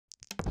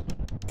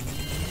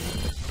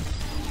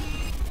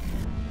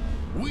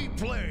We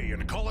play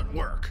and call it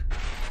work.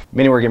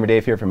 MiniWarGamer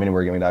Dave here from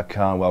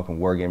MiniWarGaming.com. Welcome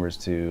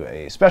Wargamers to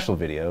a special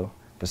video.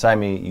 Beside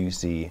me you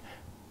see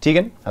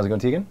Teagan. How's it going,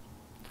 Teagan?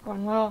 It's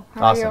going well.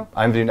 How are you?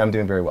 I'm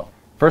doing very well.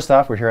 First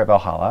off, we're here at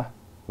Valhalla,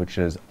 which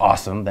is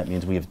awesome. That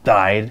means we have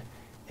died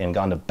and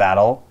gone to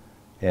battle,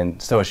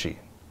 and so is she.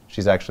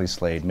 She's actually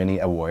slayed many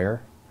a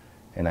warrior,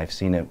 and I've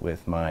seen it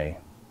with my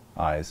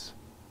eyes,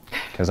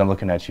 because I'm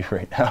looking at you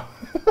right now.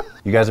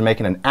 You guys are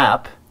making an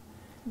app.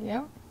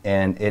 Yeah.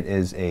 And it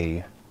is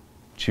a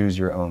choose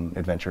your own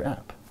adventure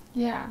app.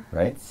 Yeah.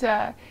 Right? It's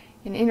an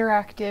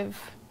interactive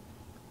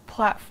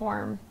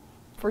platform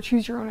for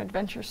choose your own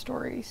adventure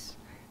stories.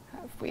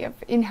 We have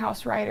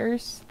in-house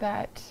writers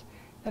that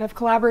have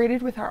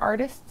collaborated with our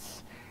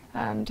artists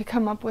to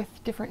come up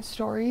with different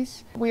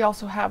stories. We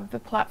also have the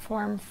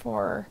platform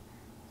for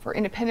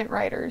independent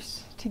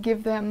writers to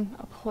give them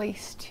a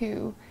place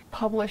to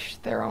publish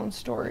their own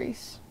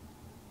stories.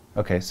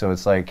 Okay, so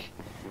it's like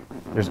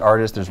there's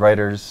artists, there's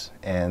writers,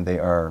 and they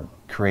are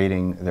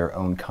creating their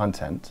own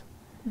content,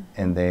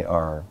 and they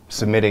are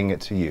submitting it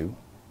to you.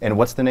 And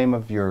what's the name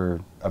of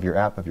your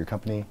app, of your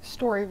company?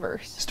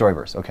 Storyverse.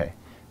 Storyverse, okay.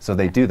 So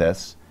they do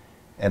this,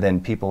 and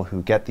then people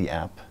who get the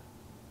app,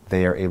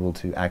 they are able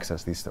to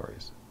access these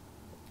stories.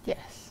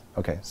 Yes.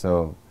 Okay,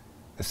 so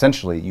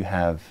essentially you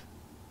have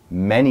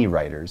many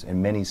writers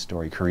and many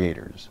story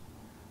creators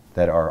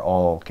that are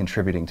all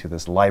contributing to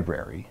this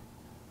library.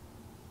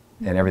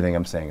 And everything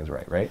I'm saying is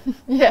right?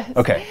 Yes.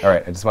 Okay, all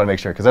right, I just want to make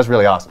sure, because that's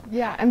really awesome.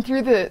 Yeah, and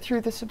through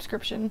the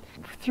subscription,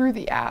 through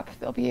the app,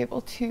 they'll be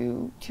able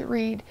to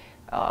read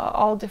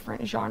all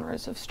different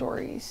genres of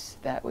stories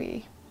that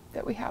we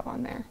have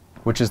on there.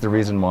 Which is the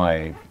reason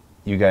why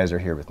you guys are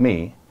here with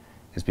me,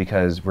 is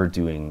because we're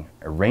doing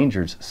a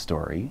Ranger's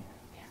story,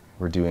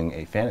 we're doing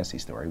a fantasy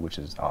story, which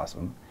is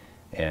awesome,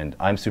 and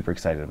I'm super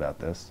excited about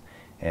this,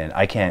 and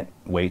I can't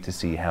wait to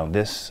see how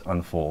this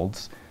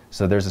unfolds.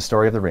 So there's a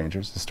story of the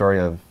Rangers, the story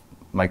of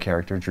my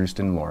character,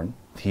 Drewston Lorne.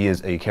 He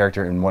is a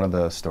character in one of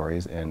the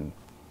stories, and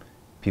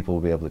people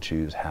will be able to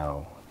choose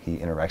how he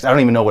interacts. I don't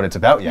even know what it's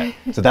about yet,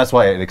 so that's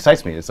why it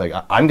excites me. It's like,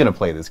 I'm going to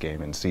play this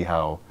game and see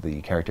how the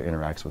character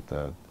interacts with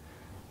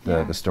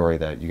the story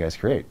that you guys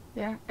create.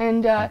 Yeah,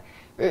 and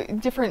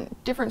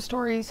different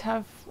stories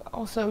have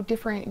also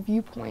different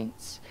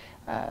viewpoints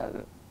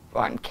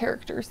on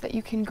characters that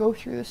you can go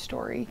through the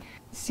story,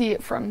 see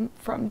it from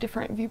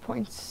different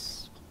viewpoints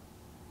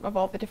of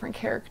all the different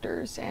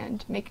characters,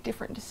 and make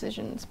different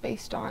decisions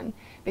based on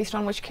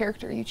which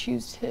character you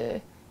choose to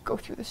go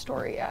through the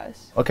story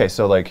as. Okay,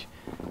 so like,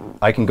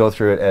 I can go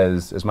through it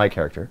as my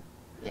character,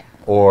 yeah,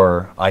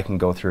 or I can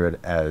go through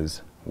it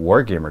as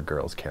Wargamer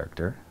Girl's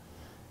character,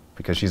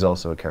 because she's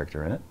also a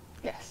character in it.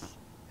 Yes.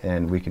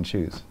 And we can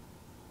choose,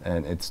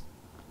 and it's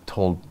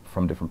told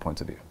from different points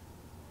of view.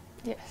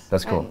 Yes.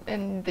 That's cool.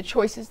 And the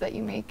choices that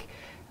you make,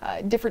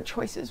 different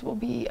choices will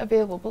be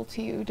available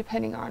to you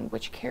depending on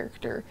which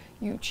character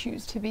you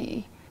choose to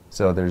be.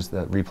 So there's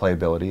the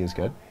replayability is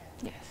good.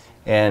 Yes.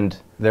 And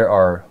there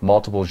are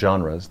multiple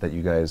genres that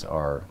you guys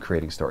are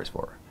creating stories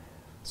for.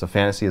 So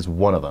fantasy is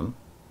one of them,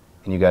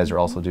 and you guys are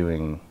also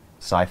doing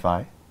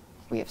sci-fi.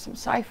 We have some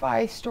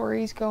sci-fi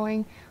stories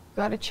going. We've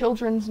got a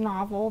children's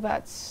novel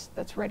that's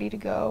ready to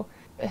go,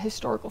 a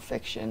historical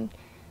fiction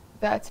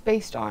that's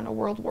based on a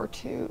World War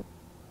II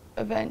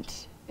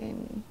event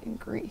in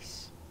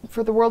Greece.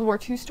 For the World War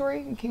II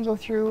story, you can go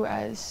through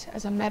as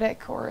a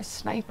medic or a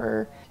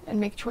sniper and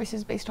make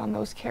choices based on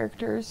those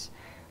characters.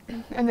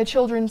 And the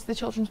children's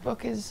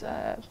book is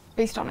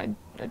based on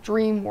a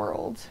dream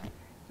world.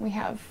 We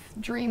have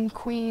Dream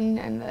Queen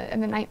and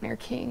the Nightmare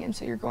King, and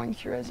so you're going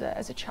through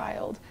as a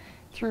child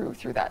through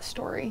that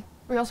story.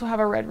 We also have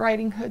a Red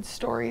Riding Hood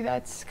story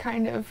that's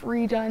kind of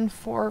redone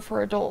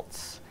for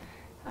adults,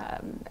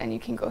 and you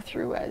can go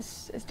through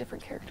as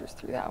different characters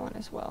through that one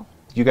as well.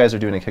 You guys are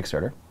doing a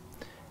Kickstarter,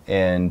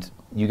 and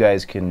you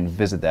guys can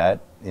visit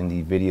that in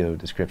the video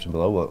description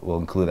below. We'll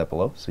include that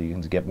below, so you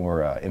can get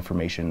more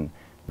information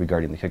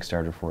regarding the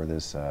Kickstarter for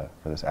this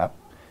app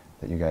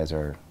that you guys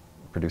are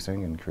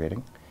producing and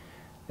creating.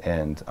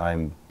 And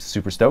I'm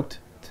super stoked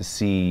to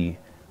see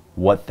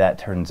what that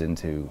turns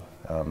into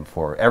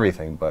for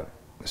everything, but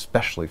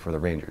especially for the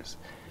Rangers.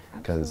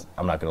 Because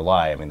I'm not going to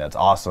lie, I mean, that's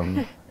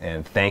awesome,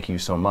 and thank you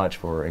so much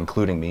for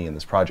including me in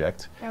this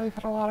project. Yeah, we've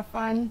had a lot of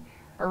fun.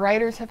 Our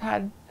writers have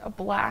had a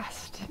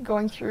blast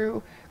going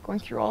through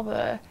all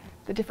the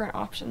different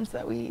options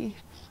that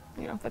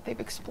that they've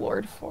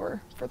explored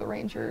for the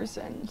Rangers,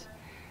 and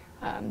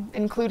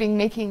including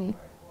making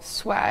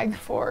swag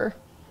for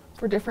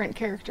different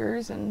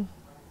characters, and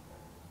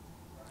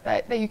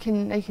that you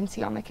can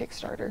see on the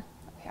Kickstarter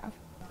that we have.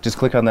 Just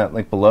click on that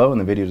link below in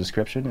the video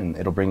description, and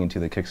it'll bring you to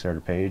the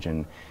Kickstarter page,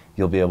 and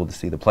you'll be able to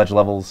see the pledge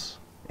levels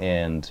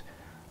and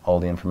all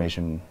the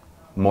information,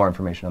 more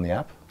information on the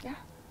app. Yeah.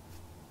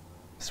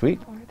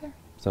 Sweet. Right there.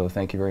 So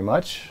thank you very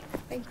much.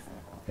 Thanks.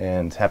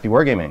 And happy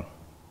wargaming.